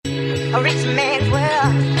a rich man's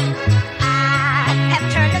world. I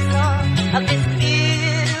have turned the soul of this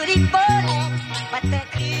beautiful land,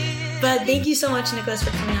 but But thank you so much, Nicholas, for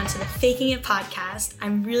coming on to the Faking It podcast.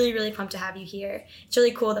 I'm really, really pumped to have you here. It's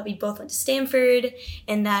really cool that we both went to Stanford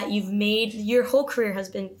and that you've made, your whole career has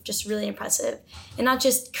been just really impressive. And not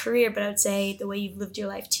just career, but I would say the way you've lived your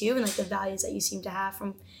life too, and like the values that you seem to have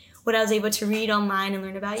from what I was able to read online and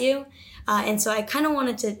learn about you. And so I kind of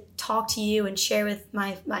wanted to talk to you and share with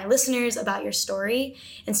my listeners about your story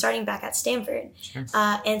and starting back at Stanford. Sure.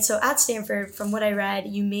 And so at Stanford, from what I read,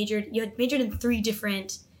 you had majored in 3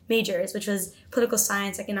 different majors, which was political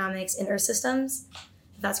science, economics, and earth systems,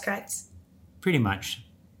 if that's correct. Pretty much.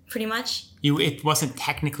 Pretty much? It wasn't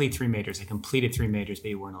technically 3 majors. I completed 3 majors, but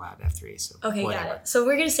you weren't allowed to have 3. So okay, whatever. got it. So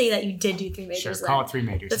we're going to say that you did do 3 majors. Sure, then. call it 3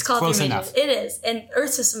 majors. Let's call it 3 majors. Enough. It is. And earth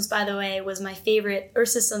systems, by the way, was my favorite. Earth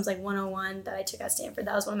systems, like 101 that I took at Stanford.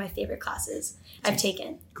 That was one of my favorite classes I've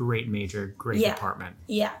taken. Great major, great department.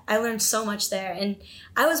 Yeah, I learned so much there. And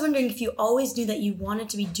I was wondering if you always knew that you wanted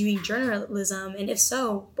to be doing journalism. And if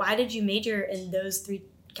so, why did you major in those 3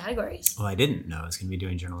 categories? Well, I didn't know I was going to be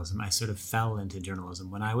doing journalism. I sort of fell into journalism.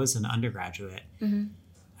 When I was an undergraduate,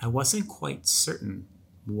 I wasn't quite certain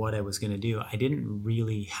what I was going to do. I didn't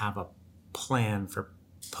really have a plan for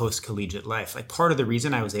post-collegiate life. Like, part of the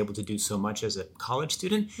reason I was able to do so much as a college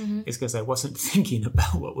student is because I wasn't thinking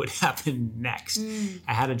about what would happen next.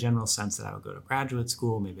 I had a general sense that I would go to graduate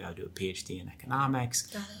school, maybe I would do a PhD in economics.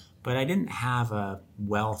 Got it. But I didn't have a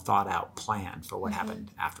well thought out plan for what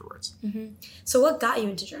happened afterwards. So what got you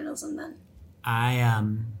into journalism then? A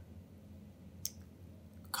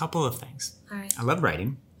couple of things. All right. I loved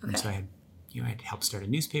writing. Okay. And so I'd helped start a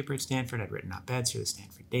newspaper at Stanford. I'd written op-eds for the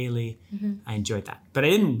Stanford Daily. I enjoyed that. But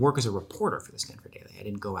I didn't work as a reporter for the Stanford Daily. I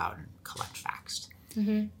didn't go out and collect facts.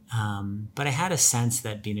 But I had a sense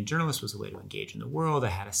that being a journalist was a way to engage in the world. I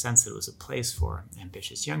had a sense that it was a place for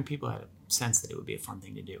ambitious young people. I had a sense that it would be a fun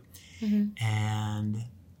thing to do. And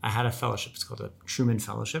I had a fellowship. It's called a Truman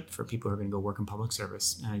Fellowship for people who are going to go work in public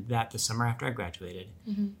service. And I did that the summer after I graduated.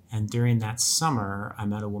 And during that summer, I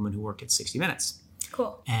met a woman who worked at 60 Minutes.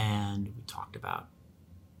 Cool. And we talked about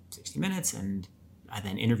 60 Minutes, and I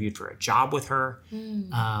then interviewed for a job with her,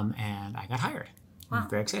 and I got hired. Wow.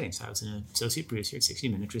 Very exciting. So I was an associate producer at 60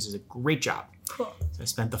 Minutes, which is a great job. Cool. So I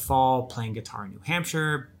spent the fall playing guitar in New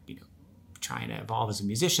Hampshire, trying to evolve as a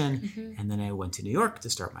musician, and then I went to New York to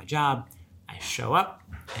start my job. I show up,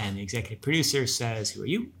 and the executive producer says, "Who are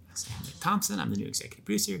you?" I say, "I'm Nick Thompson. I'm the new executive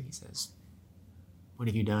producer." He says, "What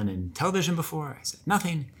have you done in television before?" I said,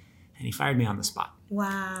 "Nothing." And he fired me on the spot.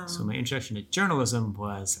 Wow. So my introduction to journalism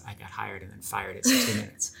was I got hired and then fired at 60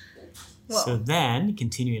 Minutes. Whoa. So then,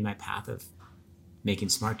 continuing my path of making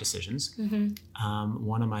smart decisions,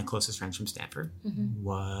 one of my closest friends from Stanford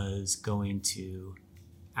was going to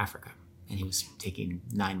Africa. And he was taking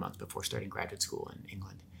 9 months before starting graduate school in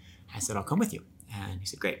England. I said, "I'll come with you." And he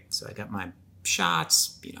said, "Great." So I got my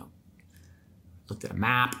shots, looked at a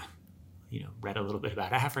map, read a little bit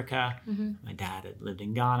about Africa. My dad had lived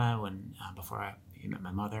in Ghana before he met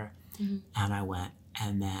my mother. And I went.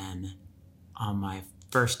 And then on my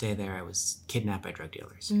first day there, I was kidnapped by drug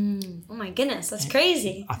dealers. Oh my goodness, that's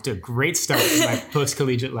crazy. Off to a great start in my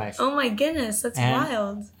post-collegiate life. Oh my goodness, that's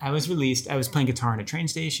wild. I was released. I was playing guitar in a train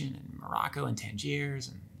station in Morocco and Tangiers.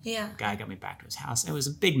 And Yeah. the guy got me back to his house. It was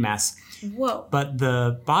a big mess. Whoa. But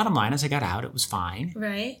the bottom line is I got out. It was fine.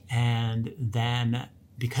 Right. And then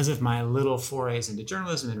because of my little forays into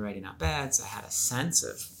journalism and writing op-eds, I had a sense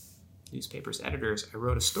of newspapers, editors. I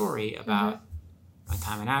wrote a story about my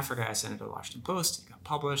time in Africa. I sent it to the Washington Post. It got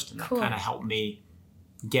published, and that kind of helped me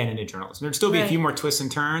get into journalism. There'd still be a few more twists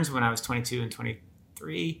and turns when I was 22 and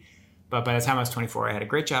 23, but by the time I was 24, I had a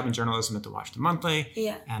great job in journalism at the Washington Monthly,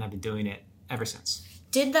 and I've been doing it ever since.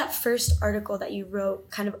 Did that first article that you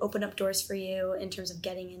wrote kind of open up doors for you in terms of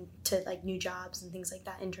getting into like new jobs and things like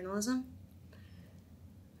that in journalism?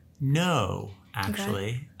 No,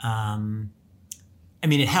 actually. I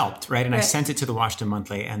mean, it helped, right? And I sent it to the Washington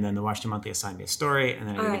Monthly, and then the Washington Monthly assigned me a story, and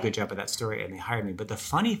then I did a good job of that story, and they hired me. But the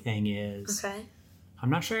funny thing is, I'm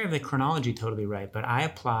not sure I have the chronology totally right, but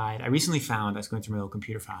I recently found, I was going through my old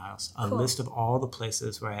computer files, a list of all the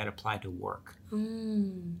places where I had applied to work.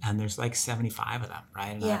 And there's like 75 of them,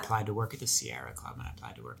 right? And I applied to work at the Sierra Club, and I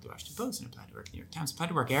applied to work at the Washington Post, and I applied to work at the New York Times. I applied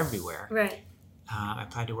to work everywhere. Right. I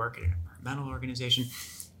applied to work at an environmental organization,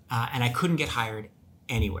 and I couldn't get hired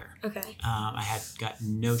anywhere. Okay. I had got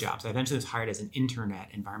no jobs. I eventually was hired as an intern at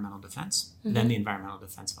Environmental Defense, then the Environmental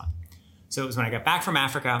Defense Fund. So it was when I got back from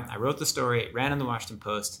Africa, I wrote the story, it ran in the Washington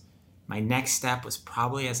Post. My next step was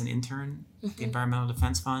probably as an intern at the Environmental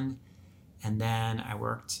Defense Fund. And then I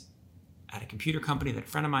worked at a computer company that a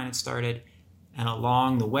friend of mine had started. And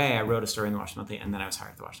along the way, I wrote a story in the Washington Monthly, and then I was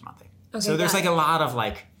hired at the Washington Monthly. Okay, so there's like a lot of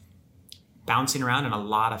like bouncing around and a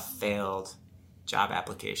lot of failed job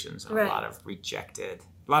applications and Right. a lot of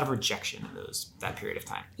rejection in that period of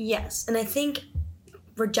time. Yes. And I think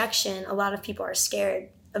rejection, a lot of people are scared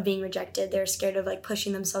of being rejected. They're scared of like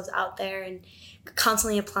pushing themselves out there and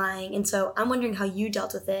constantly applying. And so I'm wondering how you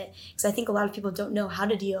dealt with it, because I think a lot of people don't know how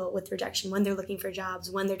to deal with rejection when they're looking for jobs,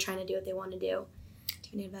 when they're trying to do what they want to do. Do you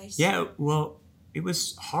have any advice? Yeah, well, it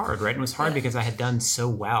was hard, right? It was hard because I had done so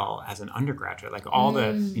well as an undergraduate. Like all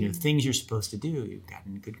the things you're supposed to do. You've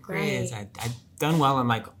gotten good grades. Right. I'd done well in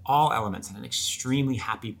like all elements and an extremely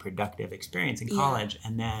happy, productive experience in college.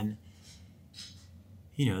 And then,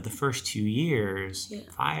 the first 2 years,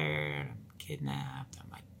 fired, I'm kidnapped. I'm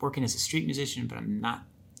like working as a street musician, but I'm not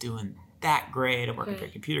doing that great. I'm working for a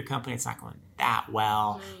computer company. It's not going that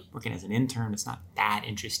well. Right. Working as an intern, it's not that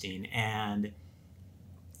interesting. And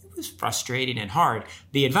it was frustrating and hard.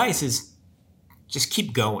 The advice is just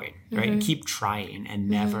keep going, right? Keep trying and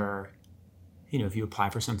never, if you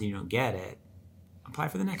apply for something you don't get it, apply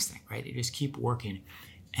for the next thing, right? You just keep working.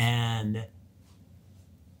 And,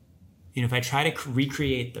 if I try to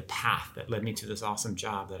recreate the path that led me to this awesome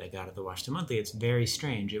job that I got at the Washington Monthly, it's very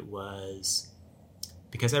strange. It was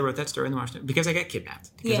because I wrote that story in the Washington, because I got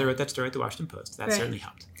kidnapped, because I wrote that story at the Washington Post. That certainly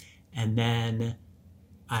helped. And then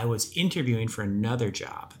I was interviewing for another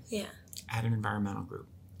job at an environmental group.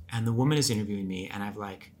 And the woman is interviewing me, and I've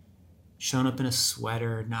like shown up in a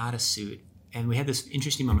sweater, not a suit. And we had this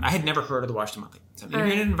interesting moment. I had never heard of the Washington Monthly. So I'm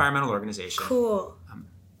interviewing an environmental organization. Cool. I'm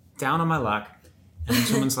down on my luck. And then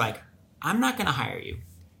someone's like, I'm not going to hire you,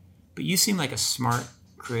 but you seem like a smart,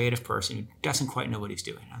 creative person who doesn't quite know what he's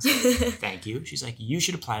doing. I was like, thank you. She's like, you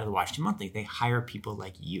should apply to the Washington Monthly. They hire people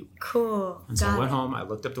like you. Cool. And so I went home, I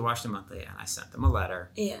looked up the Washington Monthly, and I sent them a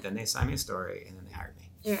letter. Yeah. Then they signed me a story, and then they hired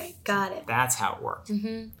me. Right. Got it. That's how it worked.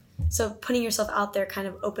 So putting yourself out there kind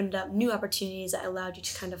of opened up new opportunities that allowed you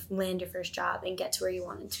to kind of land your first job and get to where you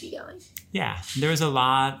wanted to be going. Yeah. There was a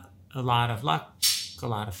lot of luck, a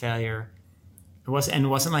lot of failure. It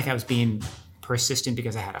wasn't like I was being persistent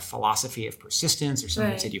because I had a philosophy of persistence or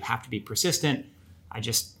someone said you have to be persistent. I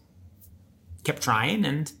just kept trying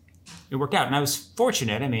and it worked out. And I was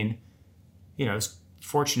fortunate. I mean, I was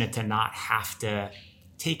fortunate to not have to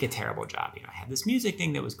take a terrible job. I had this music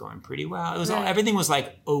thing that was going pretty well. It was everything was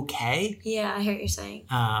like okay. Yeah, I hear what you're saying.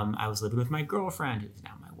 I was living with my girlfriend, who's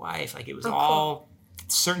now my wife. Like it was all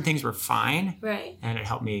certain things were fine. Right. And it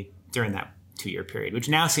helped me during that 2-year period, which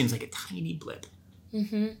now seems like a tiny blip.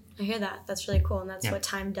 I hear that. That's really cool. And that's what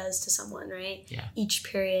time does to someone, right? Yeah. Each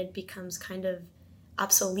period becomes kind of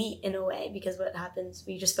obsolete in a way because what happens,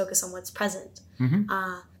 we just focus on what's present,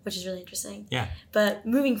 which is really interesting. Yeah. But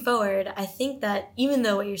moving forward, I think that even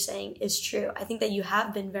though what you're saying is true, I think that you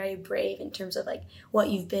have been very brave in terms of like what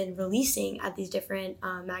you've been releasing at these different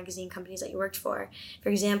magazine companies that you worked for. For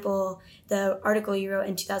example, the article you wrote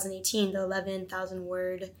in 2018, the 11,000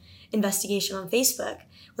 word investigation on Facebook,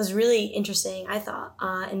 was really interesting, I thought,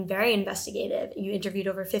 and very investigative. You interviewed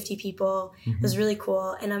over 50 people. It was really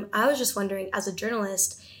cool. And I was just wondering, as a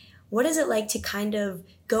journalist, what is it like to kind of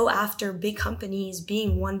go after big companies,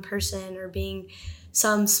 being one person or being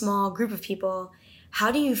some small group of people? How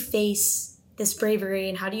do you face this bravery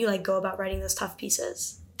and how do you like go about writing those tough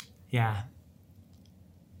pieces? Yeah.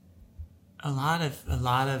 A lot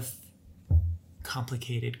of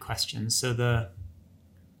complicated questions. So the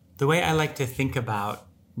way I like to think about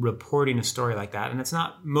reporting a story like that, and it's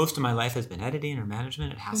not, most of my life has been editing or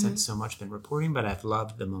management. It hasn't so much been reporting, but I've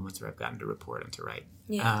loved the moments where I've gotten to report and to write.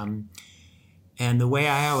 Yeah. And the way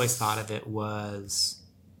I always thought of it was,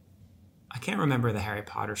 I can't remember the Harry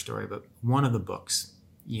Potter story, but one of the books,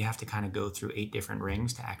 you have to kind of go through 8 different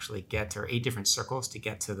rings to actually get to, or 8 different circles to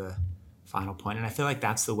get to the final point. And I feel like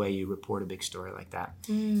that's the way you report a big story like that.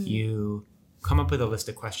 You come up with a list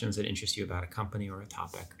of questions that interest you about a company or a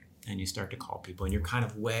topic, and you start to call people, and you're kind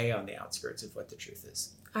of way on the outskirts of what the truth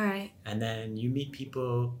is. All right. And then you meet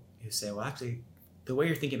people who say, well, actually, the way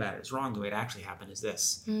you're thinking about it is wrong. The way it actually happened is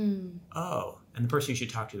this. Oh, and the person you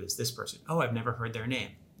should talk to is this person. Oh, I've never heard their name.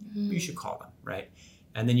 You should call them, right?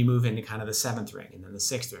 And then you move into kind of the 7th ring, and then the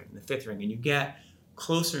 6th ring, and the 5th ring, and you get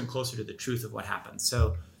closer and closer to the truth of what happened.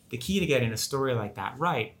 So the key to getting a story like that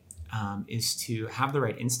right is to have the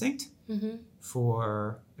right instinct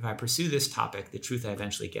for, if I pursue this topic, the truth I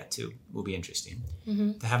eventually get to will be interesting.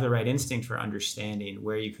 To have the right instinct for understanding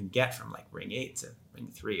where you can get from like ring 8 to ring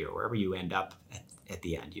 3 or wherever you end up at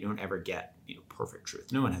the end. You don't ever get perfect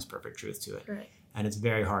truth. No one has perfect truth to it. Right. And it's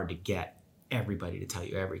very hard to get everybody to tell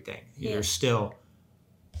you everything. There's still,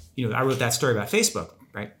 I wrote that story about Facebook,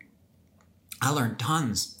 right? I learned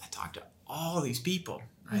tons. I talked to all these people,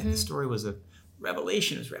 right? The story was a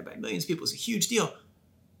revelation. It was read by millions of people. It was a huge deal.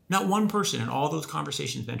 Not one person in all those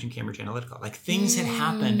conversations mentioned Cambridge Analytica. Like things had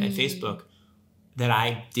happened at Facebook that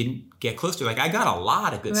I didn't get close to. Like I got a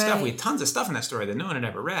lot of good stuff. We had tons of stuff in that story that no one had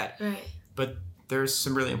ever read. Right. But there's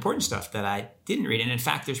some really important stuff that I didn't read. And in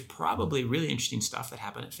fact, there's probably really interesting stuff that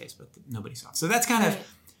happened at Facebook that nobody saw. So that's kind of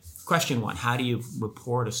question one. How do you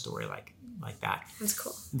report a story like that? That's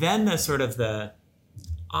cool. Then the sort of the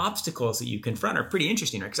obstacles that you confront are pretty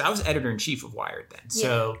interesting, right? Because I was editor-in-chief of Wired then.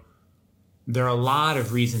 So there are a lot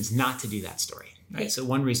of reasons not to do that story, right? So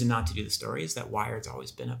one reason not to do the story is that Wired's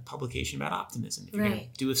always been a publication about optimism. If you're going to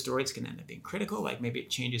do a story, it's going to end up being critical. Like maybe it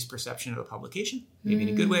changes perception of the publication, maybe in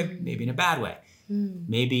a good way, maybe in a bad way.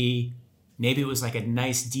 Maybe it was like a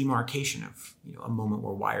nice demarcation of a moment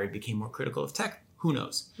where Wired became more critical of tech. Who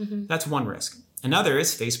knows? That's one risk. Another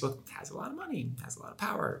is Facebook has a lot of money, has a lot of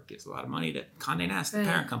power, gives a lot of money to Condé Nast, the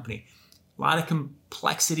parent company. A lot of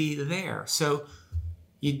complexity there. So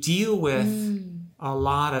you deal with a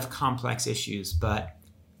lot of complex issues, but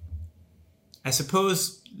I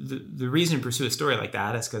suppose the reason to pursue a story like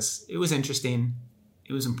that is because it was interesting,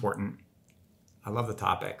 it was important, I love the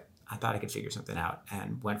topic, I thought I could figure something out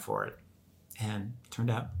and went for it, and it turned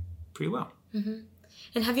out pretty well.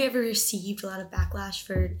 And have you ever received a lot of backlash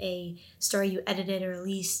for a story you edited or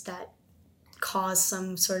released that caused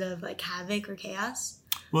some sort of like havoc or chaos?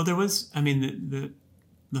 Well, there was, the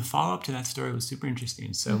follow-up to that story was super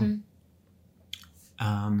interesting. So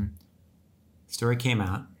the story came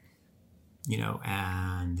out,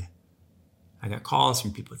 and I got calls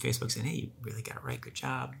from people at Facebook saying, hey, you really got it right, good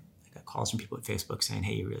job. I got calls from people at Facebook saying,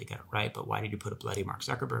 hey, you really got it right, but why did you put a bloody Mark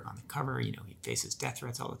Zuckerberg on the cover? He faces death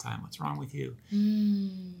threats all the time. What's wrong with you?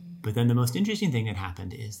 But then the most interesting thing that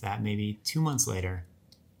happened is that maybe 2 months later,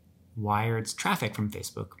 Wired's traffic from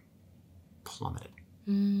Facebook plummeted,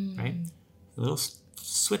 right? A little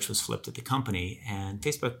switch was flipped at the company, and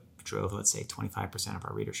Facebook drove, let's say, 25% of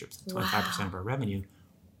our readership, 25% of our revenue,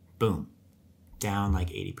 boom, down like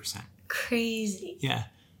 80%. Crazy. Yeah.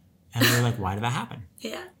 And we're like, why did that happen?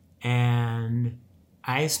 Yeah. And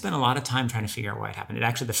I spent a lot of time trying to figure out why it happened.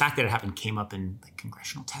 The fact that it happened came up in like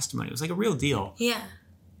congressional testimony. It was like a real deal. Yeah.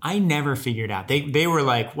 I never figured out. They were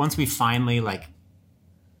like, once we finally like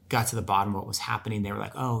got to the bottom of what was happening, they were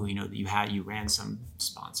like, oh, you ran some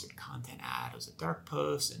sponsored content ad. It was a dark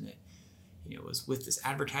post, and it was with this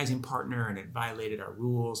advertising partner, and it violated our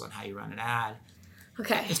rules on how you run an ad.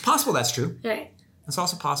 Okay. It's possible that's true. Right. It's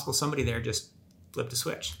also possible somebody there just flipped a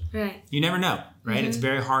switch. Right. You never know, right? It's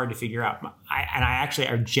very hard to figure out.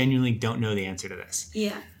 I genuinely don't know the answer to this.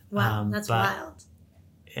 Yeah. Wow. That's wild.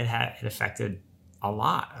 It affected a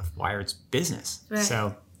lot of Wired's business. Right.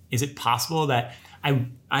 So is it possible that I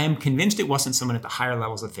am convinced it wasn't someone at the higher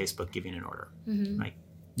levels of Facebook giving an order? Like,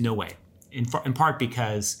 no way. In part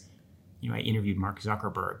because, I interviewed Mark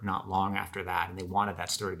Zuckerberg not long after that, and they wanted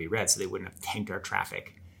that story to be read so they wouldn't have tanked our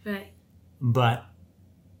traffic. Right. But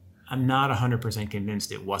I'm not 100%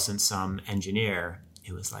 convinced it wasn't some engineer.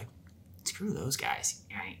 It was like, screw those guys.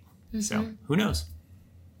 Right? So who knows?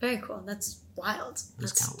 Very cool. That's wild.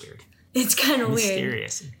 It's kind of weird. It's kind of weird.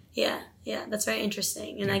 Mysterious. Yeah. That's very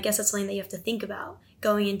interesting. And I guess that's something that you have to think about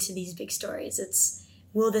going into these big stories. It's,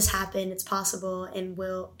 will this happen? It's possible. And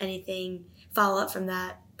will anything follow up from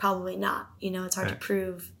that? Probably not. It's hard to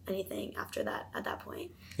prove anything after that at that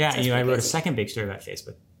point. Yeah. So I wrote a second big story about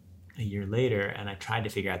Facebook a year later, and I tried to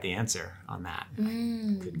figure out the answer on that. I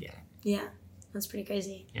couldn't get it. Yeah. That's pretty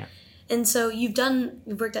crazy. Yeah. And so you've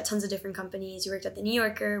worked at tons of different companies. You worked at the New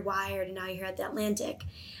Yorker, Wired, and now you're here at the Atlantic.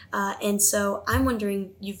 And so I'm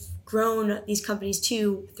wondering, you've grown these companies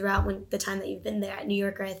too throughout the time that you've been there. At New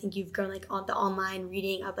Yorker, I think you've grown like on the online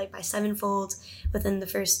reading up like by 7-fold within the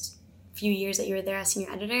first few years that you were there as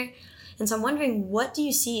senior editor. And so I'm wondering, what do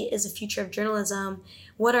you see as the future of journalism?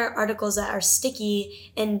 What are articles that are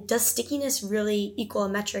sticky? And does stickiness really equal a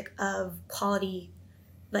metric of quality,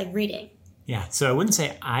 like reading? Yeah, so I wouldn't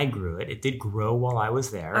say I grew it. It did grow while I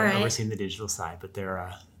was there, overseeing the digital side. But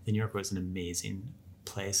the New Yorker was an amazing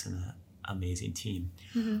place and an amazing team.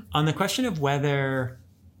 On the question of on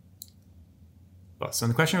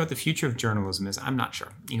the question of what the future of journalism is, I'm not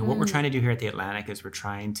sure. What we're trying to do here at the Atlantic is we're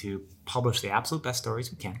trying to publish the absolute best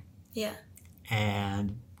stories we can. Yeah.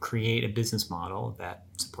 And create a business model that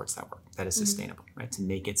supports that work, that is sustainable, right? To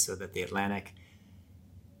make it so that the Atlantic,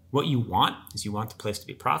 what you want is you want the place to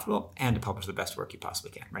be profitable and to publish the best work you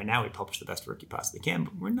possibly can. Right now we publish the best work you possibly can,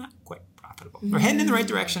 but we're not quite profitable. We're heading in the right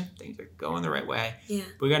direction. Things are going the right way. Yeah.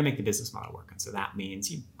 But we got to make the business model work. And so that means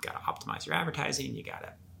you got to optimize your advertising. You got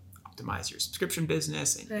to optimize your subscription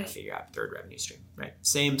business and you gotta figure out a third revenue stream, right?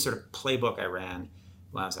 Same sort of playbook I ran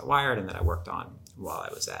when I was at Wired and that I worked on while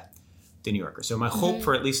I was at The New Yorker. So my hope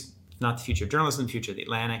for at least not the future of journalism, the future of The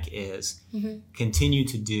Atlantic is continue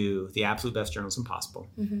to do the absolute best journalism possible,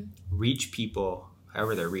 reach people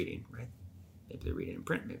however they're reading, right? Maybe they're reading in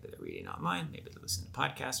print, maybe they're reading online, maybe they're listening to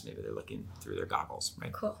podcasts, maybe they're looking through their goggles,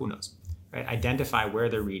 right? Cool. Who knows, right? Identify where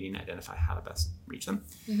they're reading, identify how to best reach them,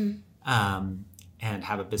 and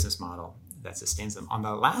have a business model that sustains them. On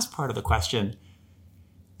the last part of the question,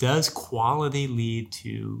 does quality lead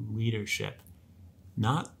to readership?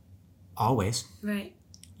 Not always. Right.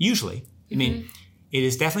 Usually. I mean, it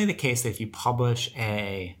is definitely the case that if you publish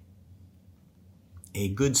a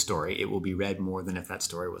good story, it will be read more than if that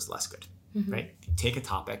story was less good, right? If you take a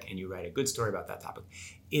topic and you write a good story about that topic.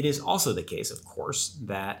 It is also the case, of course,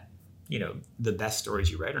 that, the best stories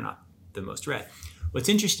you write are not the most read. What's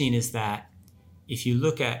interesting is that if you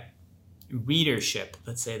look at readership,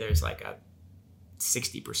 let's say there's like a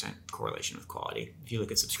 60% correlation with quality. If you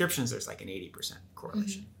look at subscriptions, there's like an 80%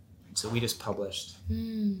 correlation. So we just published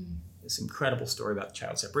this incredible story about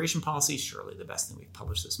child separation policy, surely the best thing we've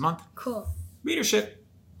published this month. Cool. Readership,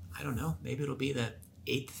 I don't know, maybe it'll be the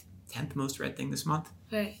 8th, 10th most read thing this month.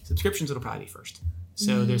 Right. Subscriptions, it'll probably be first.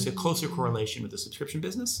 So there's a closer correlation with the subscription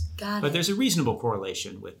business, but there's a reasonable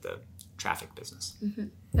correlation with the traffic business.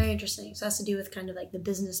 Very interesting. So it has to do with kind of like the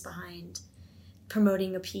business behind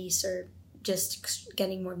promoting a piece or just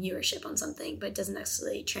getting more viewership on something, but it doesn't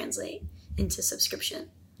necessarily translate into subscription.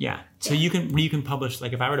 Yeah. So you can publish,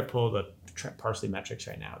 like if I were to pull the Parsley metrics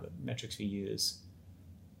right now, the metrics we use,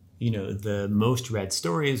 the most read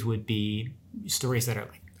stories would be stories that are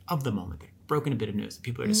like of the moment. They're broken a bit of news that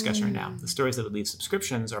people are discussing right now. The stories that would leave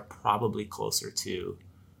subscriptions are probably closer to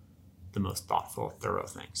the most thoughtful, thorough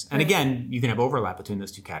things. And again, you can have overlap between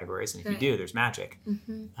those two categories. And if you do, there's magic.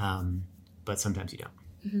 But sometimes you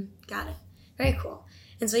don't. Got it. Very cool.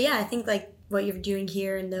 And so, I think like what you're doing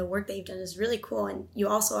here and the work that you've done is really cool. And you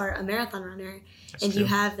also are a marathon runner. That's and true. you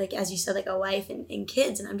have, like, as you said, like a wife and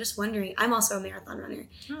kids. And I'm just wondering, I'm also a marathon runner.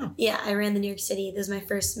 Oh. Yeah, I ran the New York City. This was my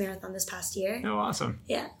first marathon this past year. Oh, awesome.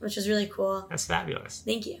 Yeah, which was really cool. That's fabulous.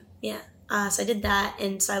 Thank you. Yeah. So I did that,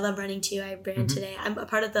 and so I love running too. I ran today. I'm a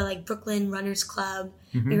part of the like Brooklyn Runners Club.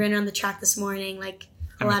 We ran around the track this morning, like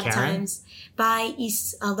a lot of times by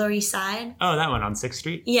Lower East Side. Oh, that one on 6th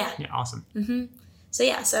Street? Yeah. Yeah, awesome.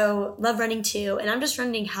 So love running too, and I'm just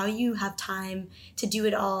wondering how you have time to do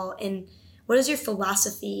it all, and what is your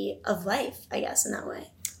philosophy of life, I guess, in that way?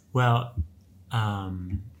 Well,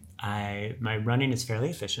 my running is fairly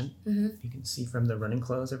efficient. You can see from the running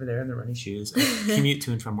clothes over there and the running shoes. I commute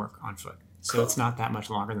to and from work on foot. So It's not that much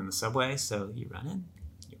longer than the subway. So you run in,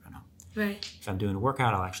 you run home. Right. If I'm doing a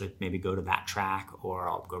workout, I'll actually maybe go to that track or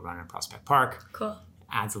I'll go run in Prospect Park. Cool.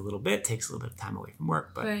 Adds a little bit, takes a little bit of time away from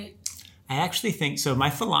work. But Right. I actually think, so my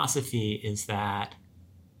philosophy is that,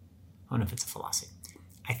 I don't know if it's a philosophy.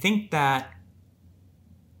 I think that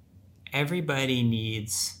everybody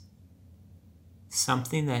needs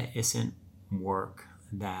something that isn't work,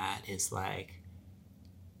 that is like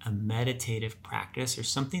a meditative practice or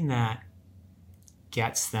something that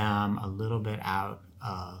gets them a little bit out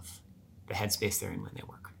of the headspace they're in when they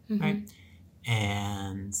work, right?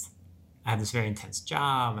 And I have this very intense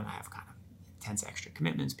job and I have kind of intense extra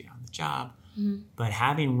commitments beyond the job. But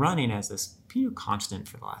having running as this constant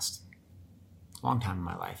for the last long time in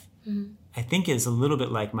my life, I think is a little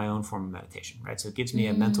bit like my own form of meditation, right? So it gives me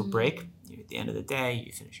a mental break. At the end of the day,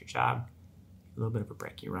 you finish your job, a little bit of a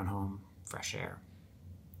break. You run home, fresh air,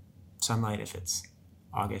 sunlight if it's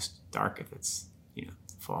August, dark if it's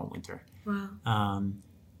fall, winter. Wow.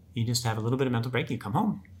 You just have a little bit of mental break. You come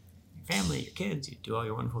home, your family, your kids, you do all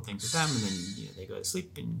your wonderful things with them, and then they go to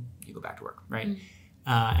sleep and you go back to work, right?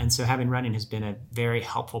 And so having running has been a very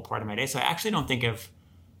helpful part of my day. So I actually don't think of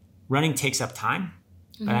running takes up time,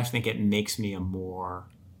 but I actually think it makes me a more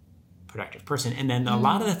productive person. And then a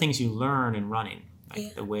lot of the things you learn in running,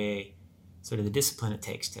 like the way, sort of the discipline it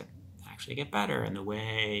takes to actually get better, and the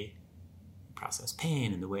way you process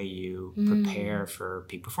pain, and the way you prepare for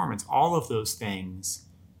peak performance, all of those things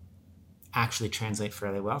actually translate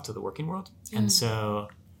fairly well to the working world. And so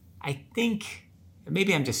I think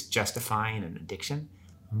maybe I'm just justifying an addiction,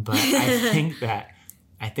 but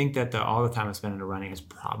I think that all the time I spend in running has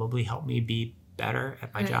probably helped me be better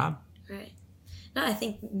at my job. Right. No, I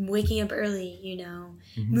think waking up early,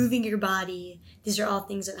 moving your body, these are all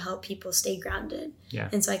things that help people stay grounded. Yeah.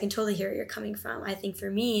 And so I can totally hear where you're coming from. I think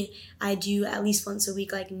for me, I do at least once a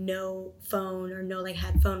week, like no phone or no like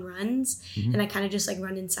headphone runs. And I kind of just like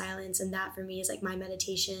run in silence. And that for me is like my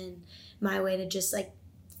meditation, my way to just like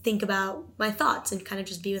think about my thoughts and kind of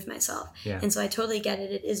just be with myself. Yeah. And so I totally get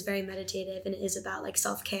it. It is very meditative, and it is about like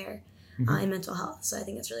self-care and mental health. So I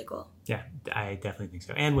think that's really cool. Yeah, I definitely think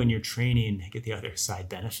so. And when you're training, get the other side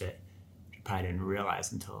benefit, which you probably didn't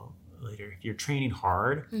realize until later. If you're training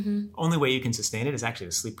hard, only way you can sustain it is actually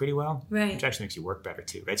to sleep pretty well, Right. which actually makes you work better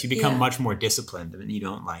too, right? So you become much more disciplined, and you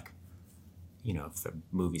don't like, if the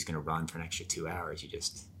movie's going to run for an extra 2 hours,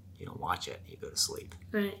 you don't watch it. You go to sleep,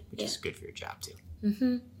 Right. which is good for your job too.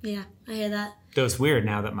 Yeah, I hear that. Though it's weird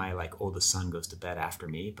now that my oldest son goes to bed after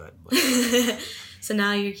me, but So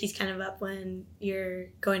now he's kind of up when you're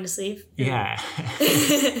going to sleep. yeah.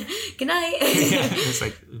 Good night. It's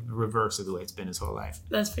like reverse of the way it's been his whole life.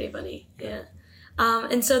 That's pretty funny. Yeah.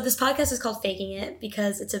 And so this podcast is called Faking It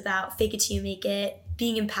because it's about fake it till you make it,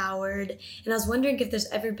 being empowered. And I was wondering if there's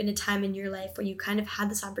ever been a time in your life where you kind of had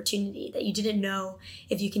this opportunity that you didn't know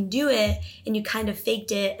if you can do it, and you kind of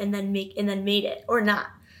faked it and then made it, or not.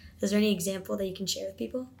 Is there any example that you can share with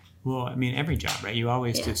people? Well, I mean, every job, right? You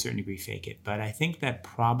always, to a certain degree, fake it. But I think that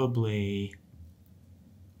probably,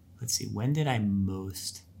 let's see, when did I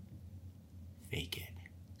most fake it?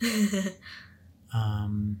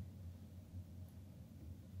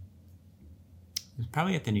 It was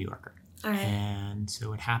probably at the New Yorker. All right. And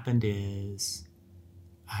so what happened is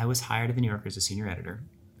I was hired at the New Yorker as a senior editor.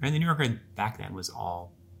 And the New Yorker back then was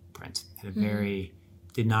all print. Had a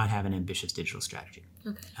did not have an ambitious digital strategy.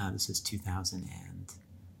 Okay. This is 2010.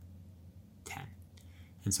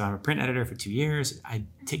 And so I'm a print editor for 2 years. I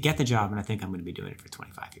get the job, and I think I'm going to be doing it for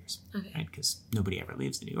 25 years. Okay. Right? Because nobody ever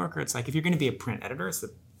leaves the New Yorker. It's like, if you're going to be a print editor, it's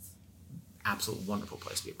the absolute wonderful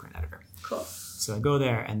place to be a print editor. Cool. So I go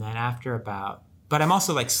there, and then but I'm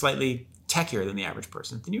also slightly techier than the average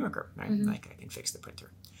person at the New Yorker, right? Like, I can fix the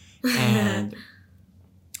printer. And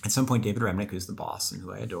at some point, David Remnick, who's the boss and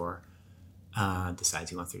who I adore,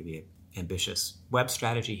 decides he wants there to be an ambitious web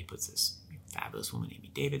strategy. He puts this fabulous woman,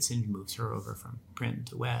 Amy Davidson, moves her over from print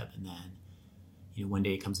to web. And then, one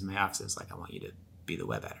day he comes in my office and is like, I want you to be the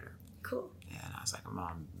web editor. Cool. And I was like,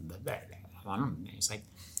 and he's like,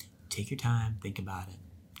 take your time, think about it,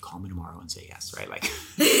 call me tomorrow and say yes, right? Like,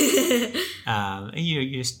 and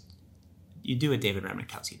you do what David Remnick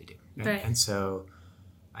tells you to do. Right? And so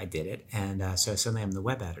I did it. And so suddenly I'm the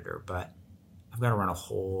web editor, but I've got to run a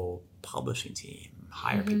whole publishing team,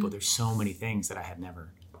 hire people. There's so many things that I had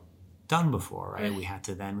never done before, right? We had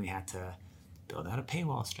to build out a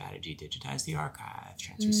paywall strategy, digitize the archive,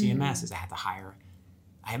 transfer CMSs.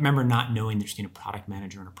 I remember not knowing there's a product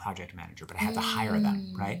manager and a project manager, but I had to hire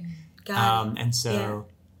them, right? And so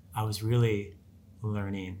I was really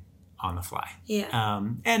learning on the fly. Yeah.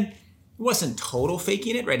 And it wasn't total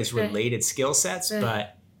faking it, right? It's related skill sets,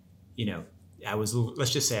 but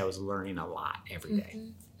let's just say I was learning a lot every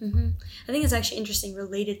day. I think it's actually interesting,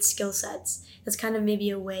 related skill sets. That's kind of maybe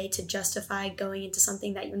a way to justify going into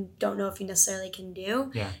something that you don't know if you necessarily can do.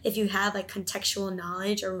 Yeah. If you have contextual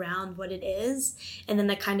knowledge around what it is, and then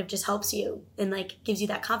that kind of just helps you and gives you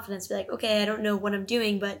that confidence. Be like, okay, I don't know what I'm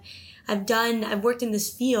doing, but I've worked in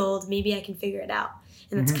this field, maybe I can figure it out.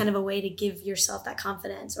 And that's kind of a way to give yourself that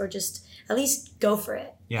confidence, or just at least go for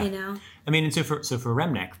it. Yeah. I mean, and so for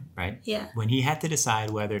Remnick, right? Yeah. When he had to decide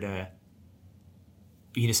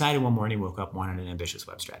he decided one morning, woke up, wanted an ambitious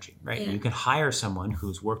web strategy, right? Yeah. You can hire someone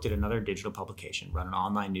who's worked at another digital publication, run an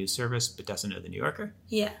online news service, but doesn't know the New Yorker.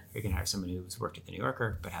 Yeah. Or you can hire someone who's worked at the New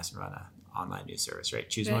Yorker, but hasn't run an online news service, right?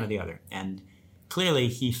 Choose one or the other. And clearly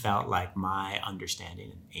he felt like my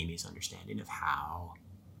understanding and Amy's understanding of how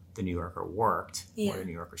the New Yorker worked, what a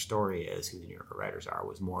New Yorker story is, who the New Yorker writers are,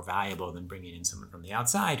 was more valuable than bringing in someone from the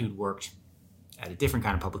outside who'd worked at a different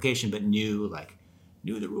kind of publication, but knew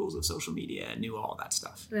the rules of social media, knew all that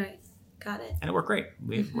stuff. Right. Got it. And it worked great.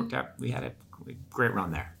 We worked out. We had a great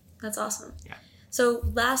run there. That's awesome. Yeah. So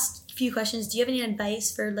last few questions. Do you have any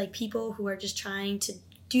advice for people who are just trying to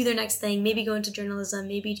do their next thing, maybe go into journalism,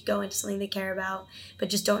 maybe go into something they care about, but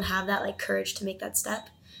just don't have that courage to make that step?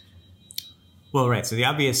 Well, right. So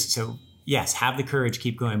yes, have the courage,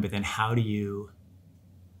 keep going, but then how do you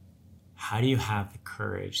have the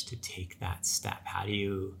courage to take that step? How do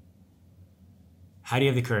you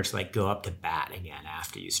have the courage to go up to bat again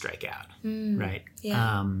after you strike out? Right.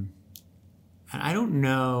 Yeah. And I don't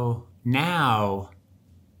know now,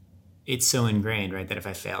 it's so ingrained, right, that if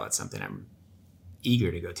I fail at something, I'm eager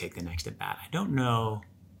to go take the next at bat. I don't know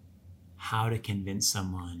how to convince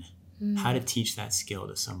someone, how to teach that skill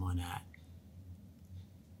to someone at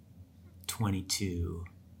 22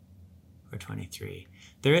 or 23.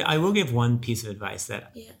 I will give one piece of advice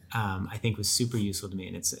that I think was super useful to me,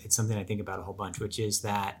 and it's something I think about a whole bunch, which is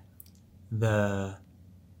that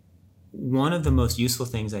one of the most useful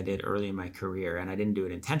things I did early in my career, and I didn't do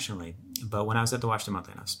it intentionally, but when I was at the Washington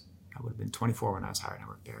Monthly, and I would have been 24 when I was hired, and I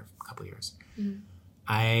worked there a couple of years.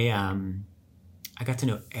 I got to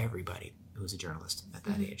know everybody who was a journalist at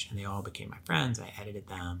that age, and they all became my friends. I edited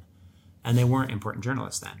them, and they weren't important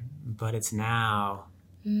journalists then, but it's now,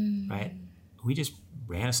 right? We just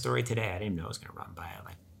ran a story today. I didn't even know it was going to run by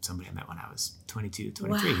like somebody I met when I was 22,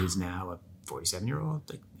 23, who's now a 47-year-old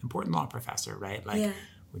like, important law professor, right? Like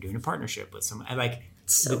we're doing a partnership with someone. Like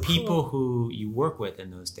so the people who you work with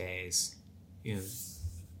in those days, you know,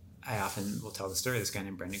 I often will tell the story of this guy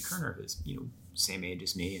named Brendan Kerner, who's, you know, same age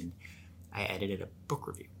as me, and I edited a book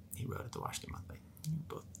review he wrote at the Washington Monthly.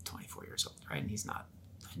 We're both 24 years old, right? And he's not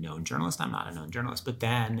a known journalist. I'm not a known journalist. But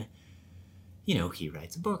then, you know, he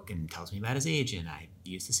writes a book and tells me about his agent. I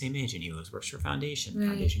use the same agent. He always works for a foundation. The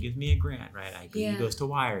foundation gives me a grant, right? He goes to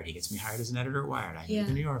Wired. He gets me hired as an editor at Wired. I go to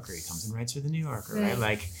the New Yorker. He comes and writes for the New Yorker, right?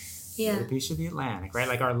 Like, wrote a piece for the Atlantic, right?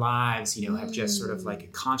 Like our lives, you know, have just sort of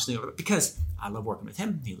like constantly, because I love working with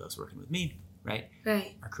him. He loves working with me, right?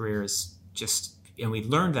 Right. Our career is just, and we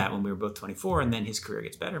learned that when we were both 24, and then his career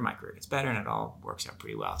gets better, my career gets better, and it all works out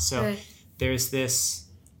pretty well. So there's this,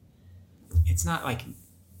 it's not like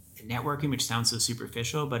networking, which sounds so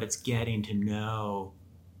superficial, but it's getting to know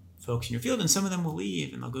folks in your field, and some of them will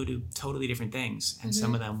leave and they'll go do totally different things, and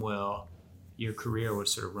some of them will, your career will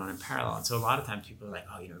sort of run in parallel. And so a lot of times people are like,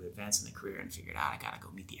 oh, you know, they're advancing the career and figured out I gotta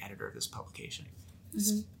go meet the editor of this publication.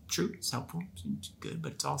 It's true, it's helpful, it's good,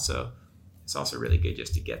 but it's also really good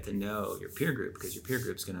just to get to know your peer group, because your peer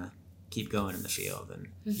group's gonna keep going in the field, and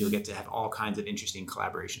you'll get to have all kinds of interesting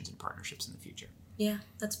collaborations and partnerships in the future. Yeah,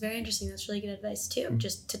 that's very interesting. That's really good advice too.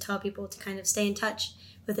 Just to tell people to kind of stay in touch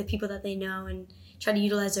with the people that they know and try to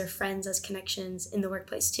utilize their friends as connections in the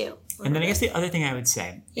workplace too. And then I guess the other thing I would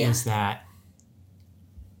say is that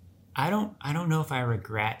I don't know if I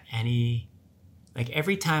regret any, like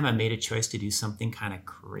every time I made a choice to do something kind of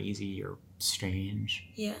crazy or strange.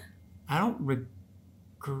 Yeah. I don't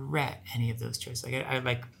regret any of those choices. Like I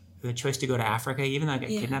like the choice to go to Africa, even though I got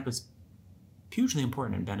kidnapped, was hugely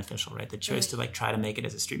important and beneficial, right? The choice to like try to make it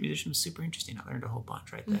as a street musician was super interesting. I learned a whole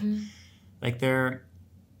bunch, right? Like there,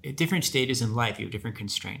 at different stages in life, you have different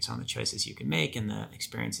constraints on the choices you can make and the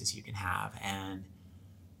experiences you can have. And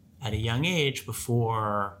at a young age,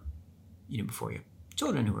 before you have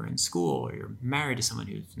children who are in school, or you're married to someone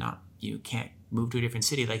who's not, you can't move to a different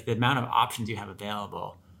city, like the amount of options you have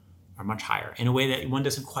available are much higher in a way that one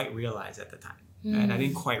doesn't quite realize at the time. And I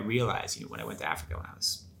didn't quite realize, when I went to Africa when I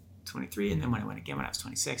was 23, and then when I went again when I was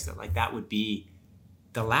 26, that like that would be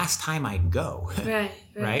the last time I'd go.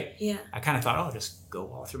 Right? Yeah. I kind of thought, I'll just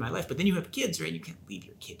go all through my life. But then you have kids, right? You can't leave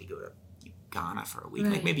your kid to go to Ghana for a week.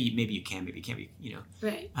 Like maybe you can, maybe you can't.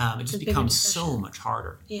 Right. It just becomes so much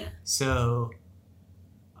harder. Yeah. So,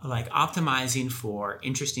 like optimizing for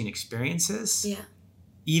interesting experiences. Yeah.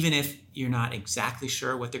 Even if you're not exactly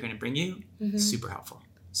sure what they're going to bring you, super helpful.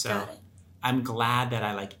 So I'm glad that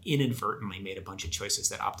I like inadvertently made a bunch of choices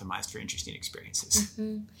that optimized for interesting experiences.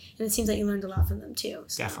 And it seems like you learned a lot from them too.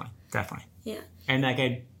 So. Definitely. Yeah. And like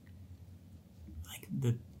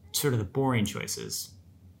the sort of the boring choices,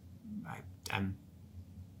 I'm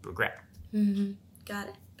regret. Got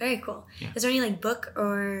it. Very cool. Yeah. Is there any like book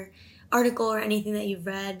or article or anything that you've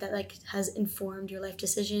read that like has informed your life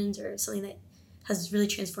decisions, or something that has really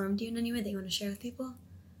transformed you in any way that you want to share with people?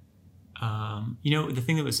 The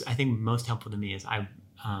thing that was, I think, most helpful to me is I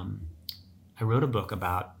wrote a book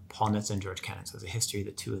about Paul Nitze and George Kennan. So it was a history of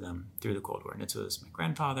the two of them through the Cold War. Nitze was my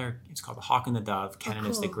grandfather. It's called The Hawk and the Dove. Kennan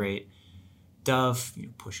is the great dove,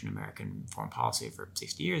 pushing American foreign policy for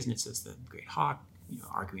 60 years. Nitze is the great hawk,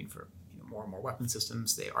 arguing for more and more weapon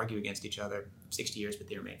systems. They argue against each other 60 years, but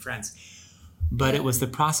they remain friends. But it was the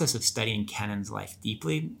process of studying Kennan's life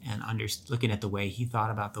deeply and looking at the way he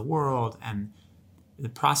thought about the world, and the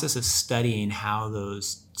process of studying how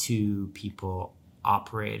those two people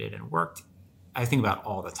operated and worked, I think about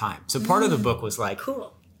all the time. So part of the book was like,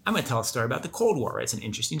 cool, I'm going to tell a story about the Cold War. It's an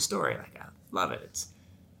interesting story. Like, I love it.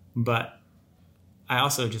 But I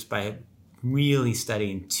also, just by really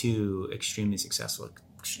studying two extremely successful,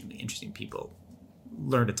 extremely interesting people,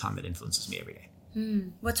 learned a ton that influences me every day.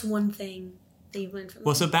 What's one thing that you've learned from them?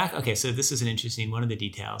 Well, so this is an interesting, one of the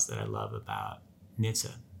details that I love about Nitze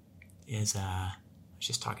is, I was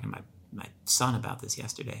just talking to my son about this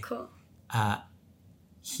yesterday. Cool.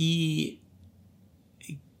 He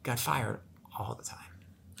got fired all the time.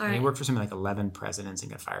 And he worked for something like 11 presidents and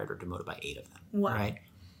got fired or demoted by 8 of them. Wow. Right?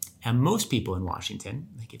 And most people in Washington,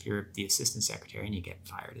 like if you're the assistant secretary and you get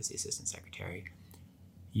fired as the assistant secretary,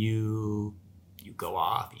 you you go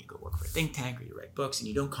off and you go work for a think tank or you write books and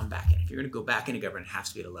you don't come back in. If you're going to go back into government, it has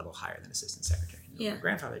to be at a level higher than assistant secretary. And what my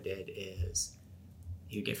grandfather did is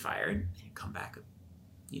he would get fired and he'd come back,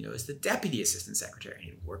 as the deputy assistant secretary. And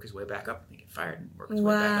he'd work his way back up and he'd get fired and work his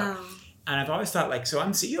way back up. And I've always thought, like, so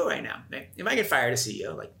I'm CEO right now. If I get fired as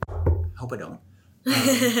CEO, like, hope I don't.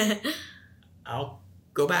 I'll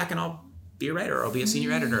go back and I'll be a writer or I'll be a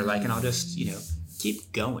senior editor, like, and I'll just,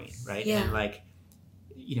 keep going, right? Yeah. And like,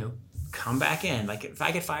 come back in. Like if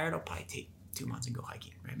I get fired, I'll probably take 2 months and go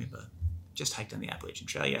hiking, right? Maybe just hiked on the Appalachian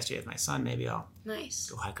Trail yesterday with my son. Maybe I'll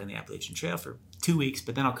go hike on the Appalachian Trail for 2 weeks,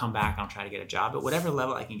 but then I'll come back and I'll try to get a job at whatever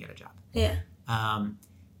level I can get a job. Yeah.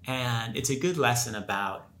 And it's a good lesson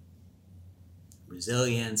about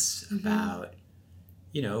resilience, about,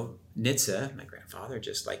 Nitze, my grandfather,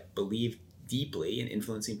 just like believed deeply in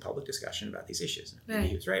influencing public discussion about these issues. Maybe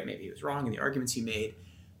he was right, maybe he was wrong in the arguments he made,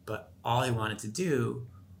 but all he wanted to do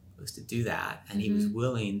was to do that, and he was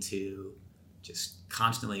willing to just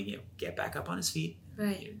constantly, get back up on his feet.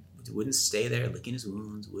 Right. He wouldn't stay there licking his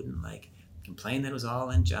wounds, wouldn't like complain that it was all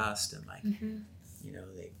unjust, and like,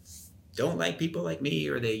 they don't like people like me,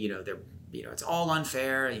 or they, they're, it's all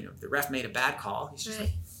unfair. The ref made a bad call. He's just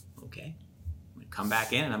like, okay, I'm gonna come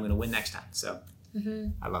back in and I'm gonna win next time. So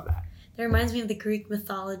I love that. That reminds me of the Greek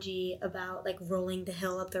mythology about like rolling the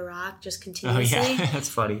hill up the rock just continuously. Oh yeah, that's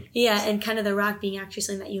funny. Yeah, and kind of the rock being actually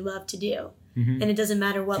something that you love to do. And it doesn't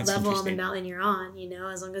matter what level on the mountain you're on,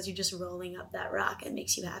 as long as you're just rolling up that rock, it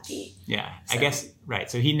makes you happy. Yeah, so. I guess,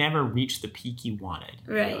 right. So he never reached the peak he wanted.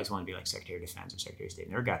 Right. He always wanted to be like Secretary of Defense or Secretary of State.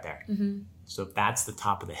 Never got there. So that's the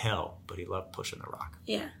top of the hill, but he loved pushing the rock.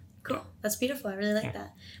 Yeah. Cool. Yeah. That's beautiful. I really like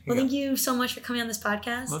that. Well, thank you so much for coming on this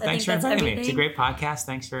podcast. Well, thanks for inviting me. It's a great podcast.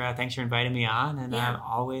 Thanks for inviting me on, and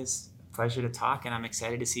always a pleasure to talk, and I'm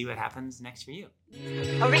excited to see what happens next for you.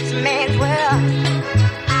 A rich man's world.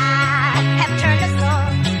 I have turned the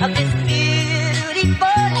soul of this